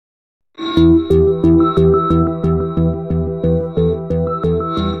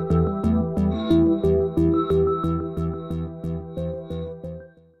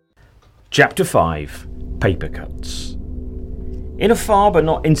Chapter 5. Paper Cuts. In a far but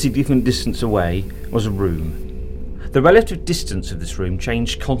not insignificant distance away was a room. The relative distance of this room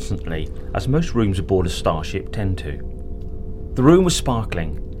changed constantly, as most rooms aboard a starship tend to. The room was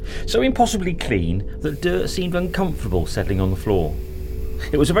sparkling, so impossibly clean that dirt seemed uncomfortable settling on the floor.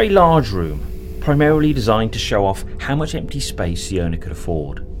 It was a very large room, primarily designed to show off how much empty space the owner could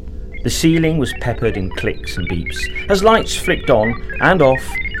afford. The ceiling was peppered in clicks and beeps as lights flicked on and off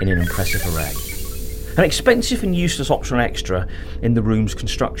in an impressive array. An expensive and useless optional extra in the room's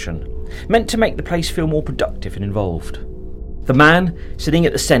construction, meant to make the place feel more productive and involved. The man, sitting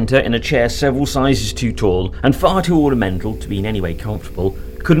at the centre in a chair several sizes too tall and far too ornamental to be in any way comfortable,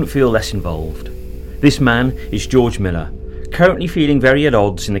 couldn't feel less involved. This man is George Miller, currently feeling very at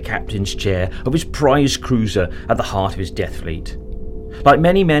odds in the captain's chair of his prize cruiser at the heart of his death fleet. Like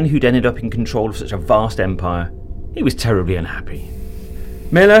many men who'd ended up in control of such a vast empire, he was terribly unhappy.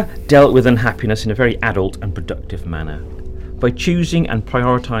 Miller dealt with unhappiness in a very adult and productive manner, by choosing and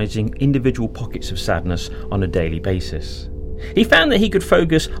prioritising individual pockets of sadness on a daily basis. He found that he could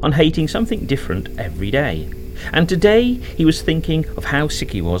focus on hating something different every day, and today he was thinking of how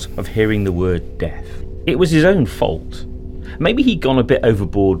sick he was of hearing the word death. It was his own fault. Maybe he'd gone a bit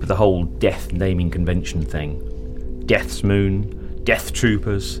overboard with the whole death naming convention thing. Death's Moon, Death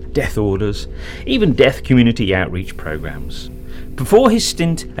Troopers, Death Orders, even Death Community Outreach Programs. Before his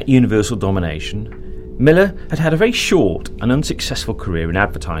stint at Universal Domination, Miller had had a very short and unsuccessful career in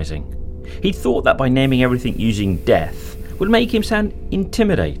advertising. He'd thought that by naming everything using death would make him sound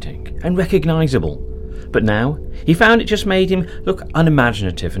intimidating and recognisable, but now he found it just made him look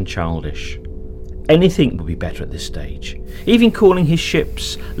unimaginative and childish. Anything would be better at this stage, even calling his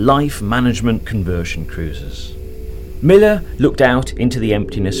ships Life Management Conversion Cruisers. Miller looked out into the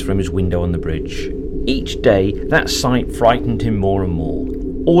emptiness from his window on the bridge. Each day, that sight frightened him more and more.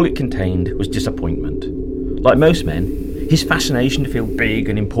 All it contained was disappointment. Like most men, his fascination to feel big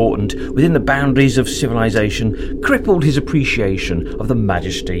and important within the boundaries of civilization crippled his appreciation of the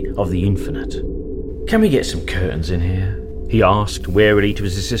majesty of the infinite. "Can we get some curtains in here?" he asked warily to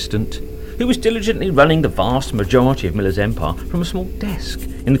his assistant, who was diligently running the vast majority of Miller's empire from a small desk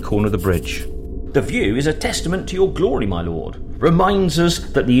in the corner of the bridge. "The view is a testament to your glory, my lord. Reminds us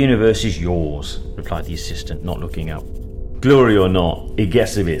that the universe is yours," replied the assistant, not looking up. "Glory or not, it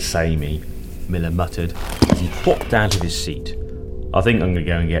gets a bit samey," Miller muttered as he hopped out of his seat. "I think I'm going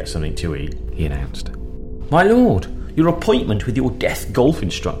to go and get something to eat," he announced. "My lord, your appointment with your death golf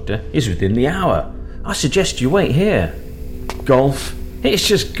instructor is within the hour. I suggest you wait here." "Golf? It's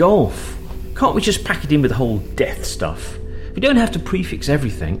just golf. Can't we just pack it in with the whole death stuff? We don't have to prefix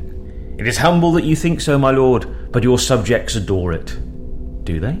everything." "It is humble that you think so, my lord, but your subjects adore it."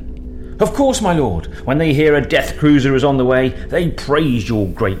 "Do they?" "Of course, my lord. When they hear a death cruiser is on the way, they praise your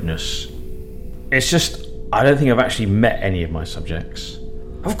greatness." "It's just, I don't think I've actually met any of my subjects."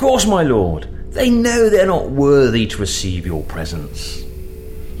 "Of course, my lord. They know they're not worthy to receive your presence."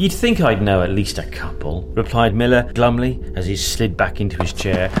 "You'd think I'd know at least a couple," replied Miller glumly as he slid back into his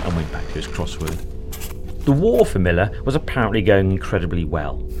chair and went back to his crossword. The war for Miller was apparently going incredibly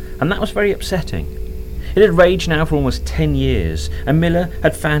well, and that was very upsetting. It had raged now for almost 10 years, and Miller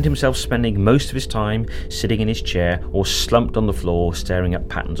had found himself spending most of his time sitting in his chair or slumped on the floor staring at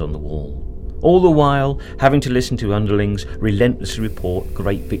patterns on the wall, all the while having to listen to underlings relentlessly report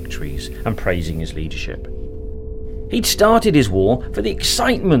great victories and praising his leadership. He'd started his war for the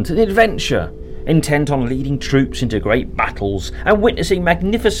excitement and adventure, intent on leading troops into great battles and witnessing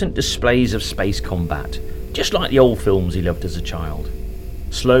magnificent displays of space combat, just like the old films he loved as a child.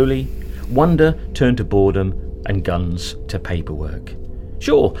 Slowly, wonder turned to boredom and guns to paperwork.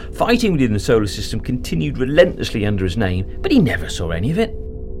 Sure, fighting within the solar system continued relentlessly under his name, but he never saw any of it.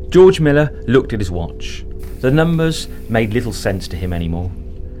 George Miller looked at his watch. The numbers made little sense to him anymore.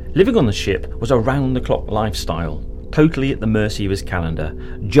 Living on the ship was a round-the-clock lifestyle, totally at the mercy of his calendar,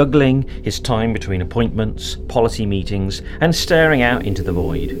 juggling his time between appointments, policy meetings, and staring out into the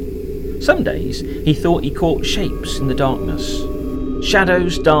void. Some days he thought he caught shapes in the darkness.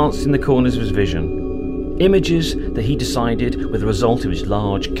 Shadows danced in the corners of his vision. Images that he decided were the result of his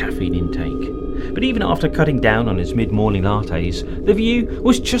large caffeine intake. But even after cutting down on his mid-morning lattes, the view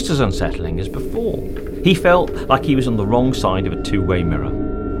was just as unsettling as before. He felt like he was on the wrong side of a two-way mirror.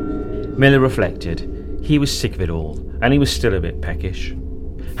 Miller reflected. He was sick of it all, and he was still a bit peckish.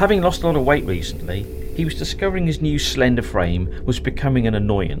 Having lost a lot of weight recently, he was discovering his new slender frame was becoming an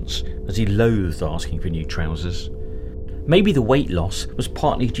annoyance, as he loathed asking for new trousers. Maybe the weight loss was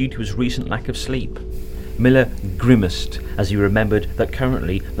partly due to his recent lack of sleep. Miller grimaced as he remembered that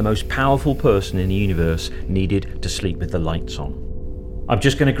currently the most powerful person in the universe needed to sleep with the lights on. "I'm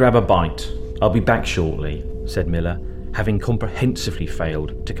just going to grab a bite. I'll be back shortly," said Miller, having comprehensively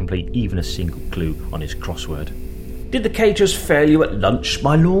failed to complete even a single clue on his crossword. "Did the caterers fail you at lunch,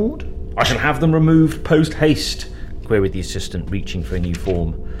 my lord? I shall have them removed post-haste," queried the assistant, reaching for a new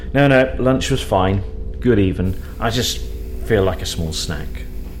form. No, lunch was fine. Good even. I just feel like a small snack."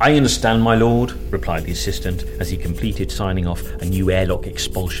 "I understand, my lord," replied the assistant as he completed signing off a new airlock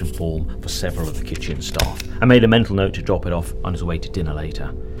expulsion form for several of the kitchen staff and made a mental note to drop it off on his way to dinner later.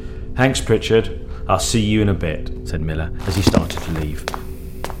 "Thanks, Pritchard. I'll see you in a bit," said Miller as he started to leave.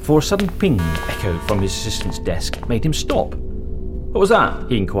 For a sudden ping echoed from his assistant's desk made him stop. "What was that?"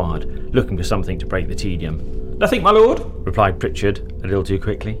 he inquired, looking for something to break the tedium. "Nothing, my lord," replied Pritchard a little too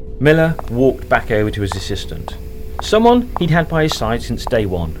quickly. Miller walked back over to his assistant. Someone he'd had by his side since day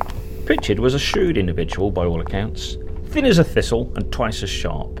one. Pritchard was a shrewd individual by all accounts, thin as a thistle and twice as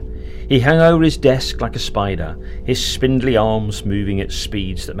sharp. He hung over his desk like a spider, his spindly arms moving at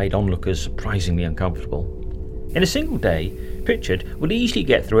speeds that made onlookers surprisingly uncomfortable. In a single day, Pritchard would easily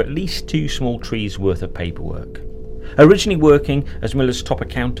get through at least 2 small trees' worth of paperwork. Originally working as Miller's top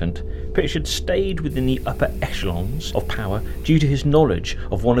accountant, Pritchard stayed within the upper echelons of power due to his knowledge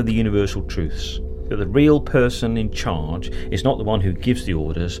of one of the universal truths, that the real person in charge is not the one who gives the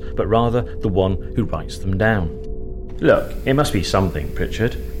orders, but rather the one who writes them down. "Look, it must be something,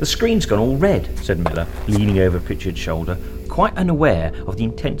 Pritchard. The screen's gone all red," said Miller, leaning over Pritchard's shoulder, quite unaware of the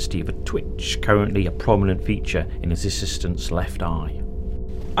intensity of a twitch currently a prominent feature in his assistant's left eye.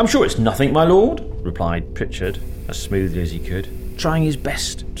 "I'm sure it's nothing, my lord," replied Pritchard, as smoothly as he could, trying his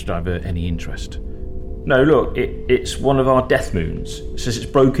best to divert any interest. "No, look, it's one of our death moons. It says it's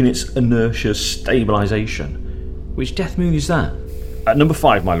broken its inertia stabilisation." "Which death moon is that?" "At number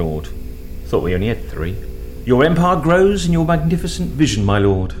 5, my lord." "Thought we only had 3. "Your empire grows in your magnificent vision, my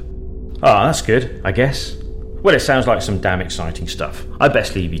lord." "Ah, that's good, I guess. Well, it sounds like some damn exciting stuff. I'd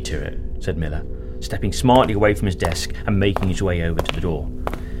best leave you to it," said Miller, stepping smartly away from his desk and making his way over to the door,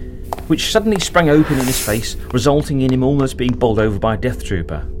 which suddenly sprang open in his face, resulting in him almost being bowled over by a death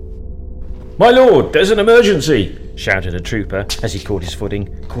trooper. "My lord, there's an emergency!" shouted a trooper as he caught his footing,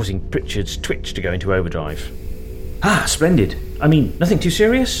 causing Pritchard's twitch to go into overdrive. "Ah, splendid. I mean, nothing too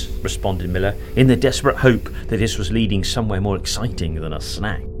serious?" responded Miller, in the desperate hope that this was leading somewhere more exciting than a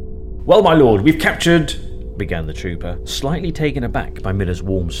snack. "Well, my lord, we've captured..." began the trooper, slightly taken aback by Miller's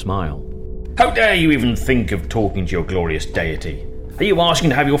warm smile. "How dare you even think of talking to your glorious deity? Are you asking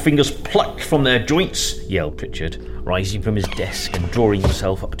to have your fingers plucked from their joints?" yelled Pritchard, rising from his desk and drawing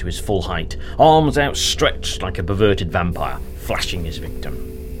himself up to his full height, arms outstretched like a perverted vampire, flashing his victim.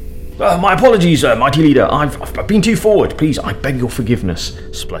 "My apologies, mighty leader. I've been too forward. Please, I beg your forgiveness,"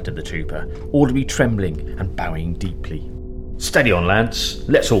 spluttered the trooper, audibly trembling and bowing deeply. "Steady on, lads.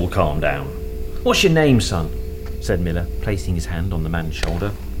 Let's all calm down." "What's your name, son?" said Miller, placing his hand on the man's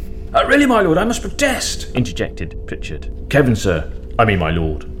shoulder. "Really, my lord, I must protest," interjected Pritchard. "Kevin, sir. I mean, my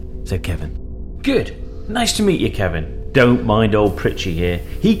lord," said Kevin. "Good. Nice to meet you, Kevin. Don't mind old Pritchie here.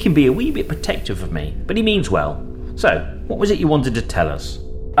 He can be a wee bit protective of me, but he means well. So, what was it you wanted to tell us?"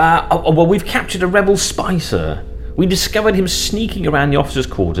 Well, we've captured a rebel spy, sir. We discovered him sneaking around the officers'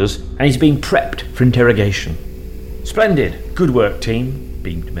 quarters, and he's being prepped for interrogation." "Splendid. Good work, team,"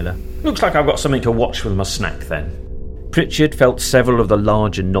 beamed Miller. "Looks like I've got something to watch with my snack, then." Pritchard felt several of the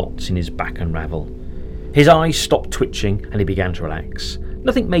larger knots in his back unravel. His eyes stopped twitching, and he began to relax.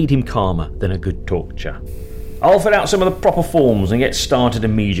 Nothing made him calmer than a good torture. "I'll fill out some of the proper forms and get started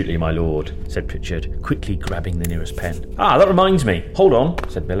immediately, my lord," said Pritchard, quickly grabbing the nearest pen. "That reminds me. Hold on,"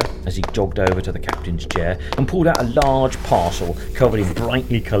 said Miller, as he jogged over to the captain's chair and pulled out a large parcel covered in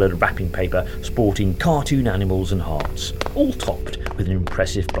brightly coloured wrapping paper sporting cartoon animals and hearts, all topped with an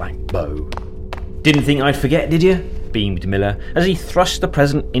impressive black bow. "Didn't think I'd forget, did you?" beamed Miller, as he thrust the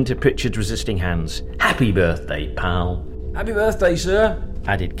present into Pritchard's resisting hands. "Happy birthday, pal." "Happy birthday, sir,"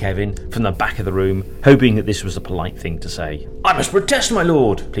 added Kevin from the back of the room, hoping that this was a polite thing to say. "I must protest, my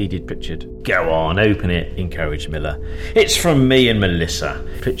lord," pleaded Pritchard. "Go on, open it," encouraged Miller. "It's from me and Melissa."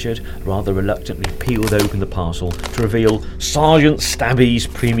 Pritchard rather reluctantly peeled open the parcel to reveal Sergeant Stabby's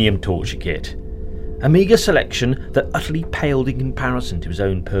premium torture kit. A meagre selection that utterly paled in comparison to his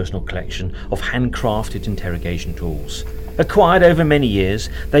own personal collection of handcrafted interrogation tools. Acquired over many years,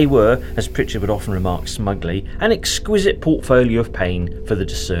 they were, as Pritchard would often remark smugly, an exquisite portfolio of pain for the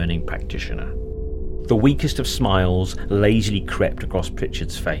discerning practitioner. The weakest of smiles lazily crept across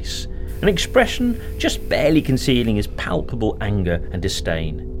Pritchard's face, an expression just barely concealing his palpable anger and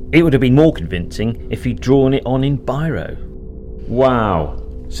disdain. It would have been more convincing if he'd drawn it on in biro. Wow,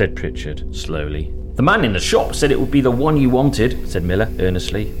 said Pritchard, slowly. The man in the shop said it would be the one you wanted, said Miller,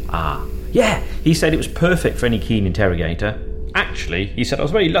 earnestly. Ah, yeah, he said it was perfect for any keen interrogator. Actually, he said I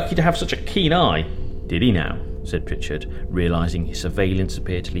was very lucky to have such a keen eye. Did he now? Said Pritchard, realising his surveillance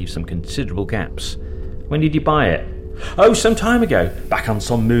appeared to leave some considerable gaps. When did you buy it? Oh, some time ago, back on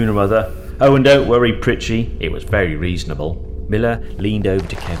some moon or other. Oh, and don't worry, Pritchie, it was very reasonable. Miller leaned over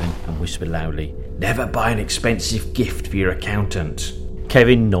to Kevin and whispered loudly, Never buy an expensive gift for your accountant.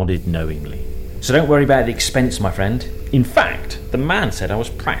 Kevin nodded knowingly. So don't worry about the expense, my friend. In fact, the man said I was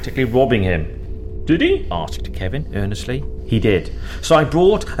practically robbing him. Did he? Asked Kevin earnestly. He did. So I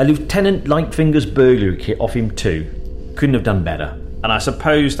brought a Lieutenant Lightfinger's burglary kit off him too. Couldn't have done better. And I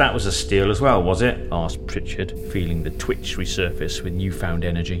suppose that was a steal as well, was it? Asked Pritchard, feeling the twitch resurface with newfound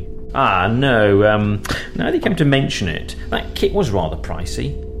energy. Ah, no, now they came to mention it, that kit was rather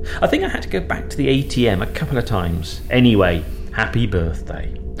pricey. I think I had to go back to the ATM a couple of times. Anyway, happy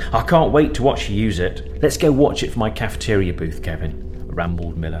birthday. I can't wait to watch you use it. Let's go watch it for my cafeteria booth, Kevin,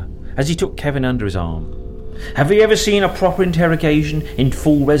 rambled Miller, as he took Kevin under his arm. Have you ever seen a proper interrogation in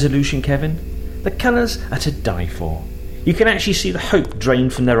full resolution, Kevin? The colours are to die for. You can actually see the hope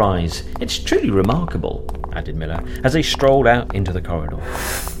drained from their eyes. It's truly remarkable, added Miller, as they strolled out into the corridor.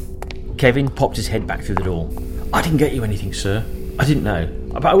 Kevin popped his head back through the door. I didn't get you anything, sir. I didn't know,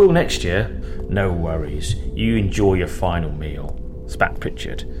 but I will next year. No worries. You enjoy your final meal, spat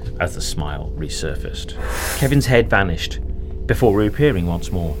Pritchard, as the smile resurfaced. Kevin's head vanished, before reappearing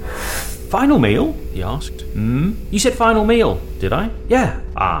once more. Final meal? He asked. You said final meal, did I? Yeah.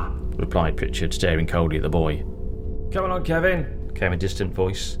 Ah, replied Pritchard, staring coldly at the boy. Come on, Kevin, came a distant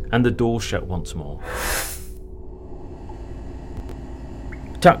voice, and the door shut once more.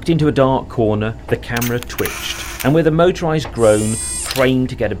 Tucked into a dark corner, the camera twitched, and with a motorised groan, craned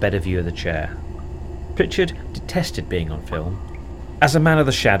to get a better view of the chair. Pritchard detested being on film. As a man of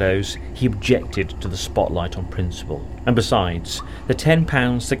the shadows, he objected to the spotlight on principle, and besides, the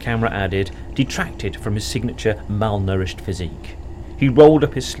 £10 the camera added detracted from his signature malnourished physique. He rolled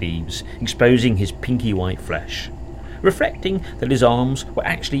up his sleeves, exposing his pinky white flesh, reflecting that his arms were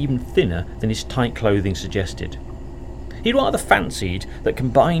actually even thinner than his tight clothing suggested. He rather fancied that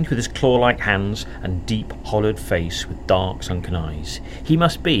combined with his claw-like hands and deep, hollowed face with dark, sunken eyes, he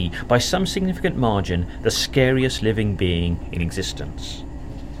must be, by some significant margin, the scariest living being in existence.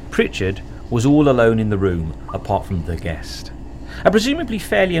 Pritchard was all alone in the room, apart from the guest, a presumably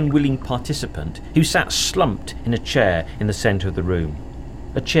fairly unwilling participant who sat slumped in a chair in the centre of the room.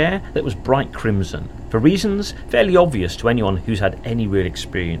 A chair that was bright crimson, for reasons fairly obvious to anyone who's had any real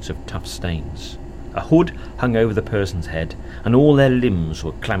experience of tough stains. A hood hung over the person's head, and all their limbs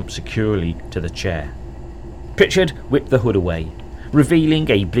were clamped securely to the chair. Pritchard whipped the hood away, revealing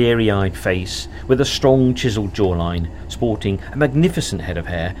a bleary-eyed face with a strong chiselled jawline, sporting a magnificent head of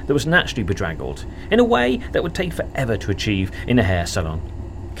hair that was naturally bedraggled, in a way that would take forever to achieve in a hair salon.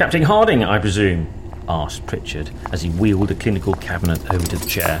 Captain Harding, I presume? Asked Pritchard, as he wheeled a clinical cabinet over to the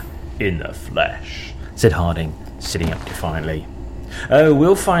chair. In the flesh, said Harding, sitting up defiantly. Oh,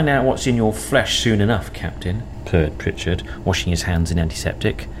 we'll find out what's in your flesh soon enough, Captain, purred Pritchard, washing his hands in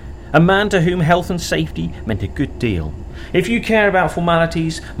antiseptic. A man to whom health and safety meant a good deal. If you care about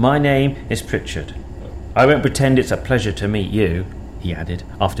formalities, my name is Pritchard. I won't pretend it's a pleasure to meet you, he added,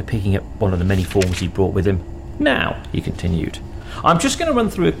 after picking up one of the many forms he brought with him. Now, he continued, I'm just going to run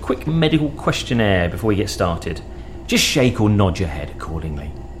through a quick medical questionnaire before we get started. Just shake or nod your head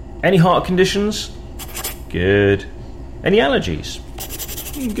accordingly. Any heart conditions? Good. Any allergies?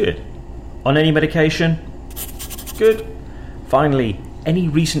 Good. On any medication? Good. Finally, any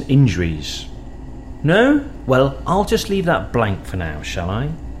recent injuries? No? Well, I'll just leave that blank for now, shall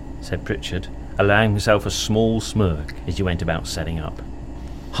I? Said Pritchard, allowing himself a small smirk as he went about setting up.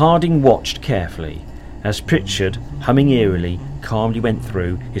 Harding watched carefully as Pritchard, humming eerily, calmly went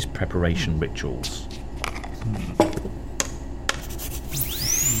through his preparation rituals.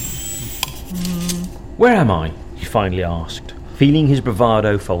 Where am I? He finally asked, feeling his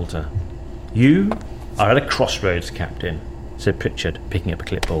bravado falter. You are at a crossroads, Captain, said Pritchard, picking up a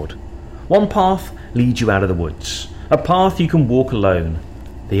clipboard. One path leads you out of the woods, a path you can walk alone.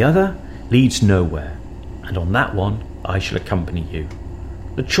 The other leads nowhere, and on that one I shall accompany you.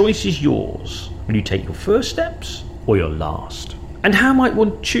 The choice is yours. Will you take your first steps or your last? And how might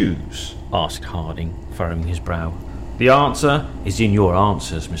one choose? Asked Harding, furrowing his brow. The answer is in your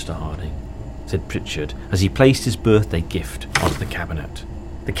answers, Mr. Harding, said Pritchard, as he placed his birthday gift onto the cabinet.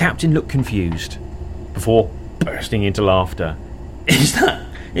 The captain looked confused, before bursting into laughter. Is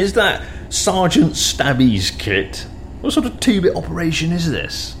that Sergeant Stabby's kit? What sort of two-bit operation is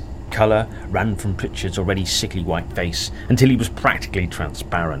this? colour ran from Pritchard's already sickly white face until he was practically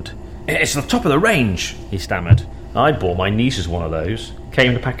transparent. "It's the top of the range," he stammered. "I bought my nieces one of those.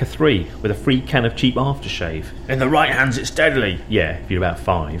 Came in a pack of 3 with a free can of cheap aftershave. In the right hands it's deadly." "Yeah, if you're about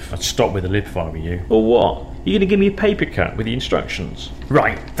 5. I'd stop with the lip if I were you." "Or what? You going to give me a paper cut with the instructions?"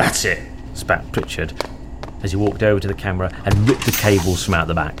 "Right, that's it," spat Pritchard as he walked over to the camera and ripped the cables from out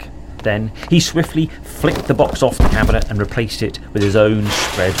the back. Then he swiftly flicked the box off the cabinet and replaced it with his own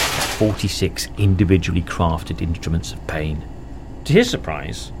spread of 46 individually crafted instruments of pain. To his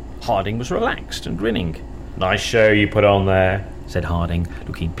surprise, Harding was relaxed and grinning. "Nice show you put on there," said Harding,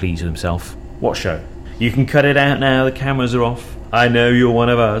 looking pleased with himself. "What show?" "You can cut it out now, the cameras are off. I know you're one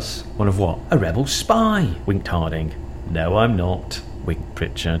of us." "One of what?" "A rebel spy," winked Harding. "No, I'm not," winked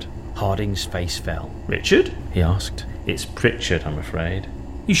Pritchard. Harding's face fell. "Richard?" he asked. "It's Pritchard, I'm afraid."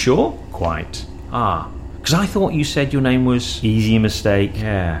 "You sure?" "Quite." "Ah, because I thought you said your name was—" "Easy mistake."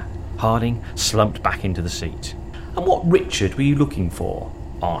 "Yeah." Harding slumped back into the seat. "And what Richard were you looking for?"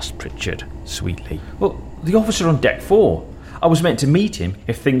 asked Pritchard sweetly. "Well, the officer on deck 4. I was meant to meet him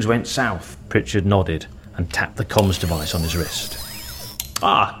if things went south." Pritchard nodded and tapped the comms device on his wrist.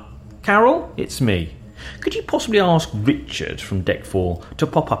 "Ah, Carol, it's me. Could you possibly ask Richard from deck 4 to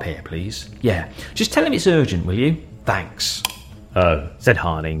pop up here, please?" "Yeah, just tell him it's urgent, will you?" "Thanks." "Oh," said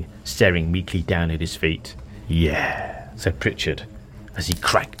Harding, staring meekly down at his feet. "Yeah," said Pritchard as he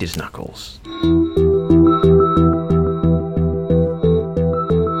cracked his knuckles.